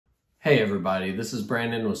Hey everybody, this is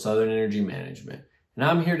Brandon with Southern Energy Management, and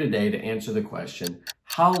I'm here today to answer the question,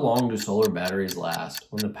 how long do solar batteries last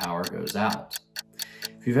when the power goes out?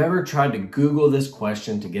 If you've ever tried to Google this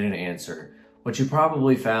question to get an answer, what you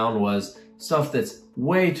probably found was stuff that's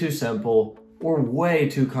way too simple or way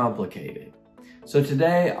too complicated. So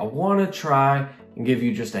today I want to try and give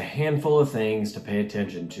you just a handful of things to pay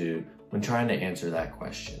attention to when trying to answer that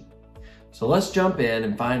question. So let's jump in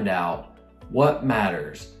and find out what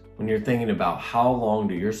matters when you're thinking about how long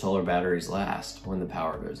do your solar batteries last when the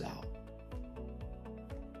power goes out.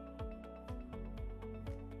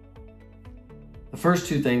 The first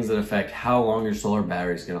two things that affect how long your solar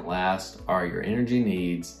battery is going to last are your energy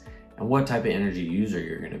needs and what type of energy user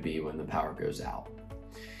you're going to be when the power goes out.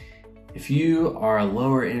 If you are a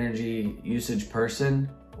lower energy usage person,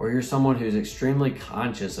 or you're someone who's extremely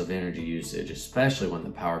conscious of energy usage, especially when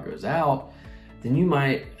the power goes out, then you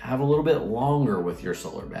might have a little bit longer with your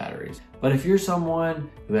solar batteries. But if you're someone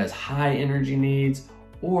who has high energy needs,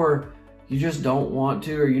 or you just don't want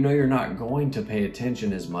to, or you know you're not going to pay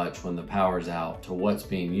attention as much when the power's out to what's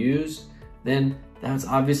being used, then that's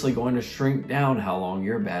obviously going to shrink down how long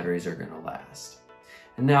your batteries are going to last.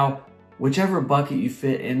 And now, whichever bucket you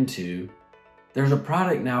fit into, there's a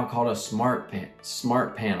product now called a smart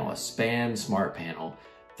panel, a span smart panel,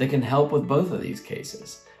 that can help with both of these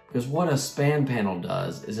cases. Because what a span panel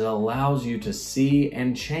does is it allows you to see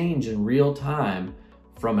and change in real time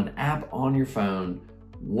from an app on your phone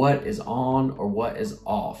what is on or what is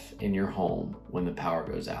off in your home when the power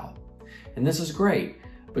goes out. And this is great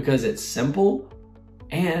because it's simple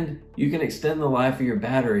and you can extend the life of your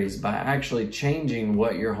batteries by actually changing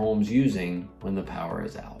what your home's using when the power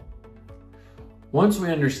is out. Once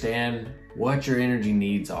we understand what your energy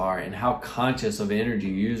needs are and how conscious of energy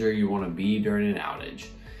user you want to be during an outage,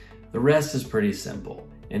 the rest is pretty simple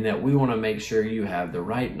in that we want to make sure you have the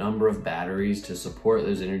right number of batteries to support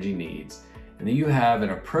those energy needs and that you have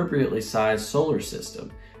an appropriately sized solar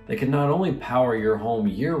system that can not only power your home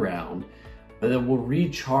year-round, but that will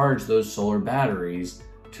recharge those solar batteries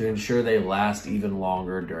to ensure they last even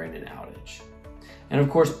longer during an outage. And of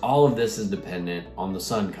course, all of this is dependent on the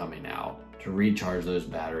sun coming out to recharge those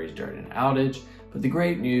batteries during an outage. But the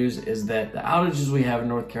great news is that the outages we have in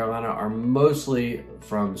North Carolina are mostly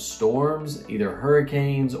from storms, either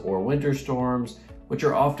hurricanes or winter storms, which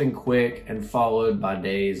are often quick and followed by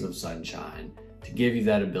days of sunshine to give you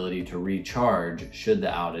that ability to recharge should the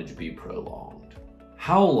outage be prolonged.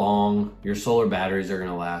 How long your solar batteries are going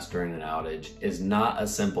to last during an outage is not a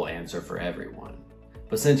simple answer for everyone.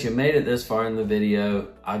 But since you made it this far in the video,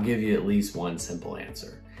 I'll give you at least one simple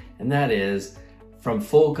answer. And that is, from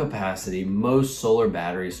full capacity, most solar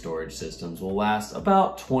battery storage systems will last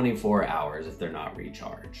about 24 hours if they're not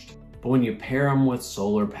recharged. But when you pair them with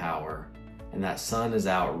solar power and that sun is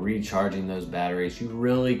out recharging those batteries, you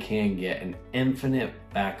really can get an infinite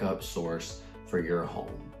backup source for your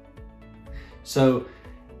home. So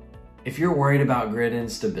if you're worried about grid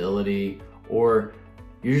instability, or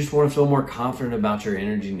you just want to feel more confident about your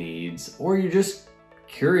energy needs, or you're just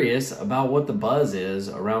curious about what the buzz is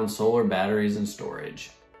around solar batteries and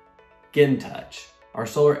storage, get in touch. Our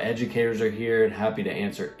solar educators are here and happy to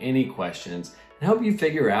answer any questions and help you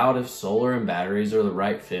figure out if solar and batteries are the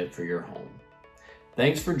right fit for your home.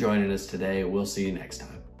 Thanks for joining us today. We'll see you next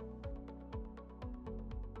time.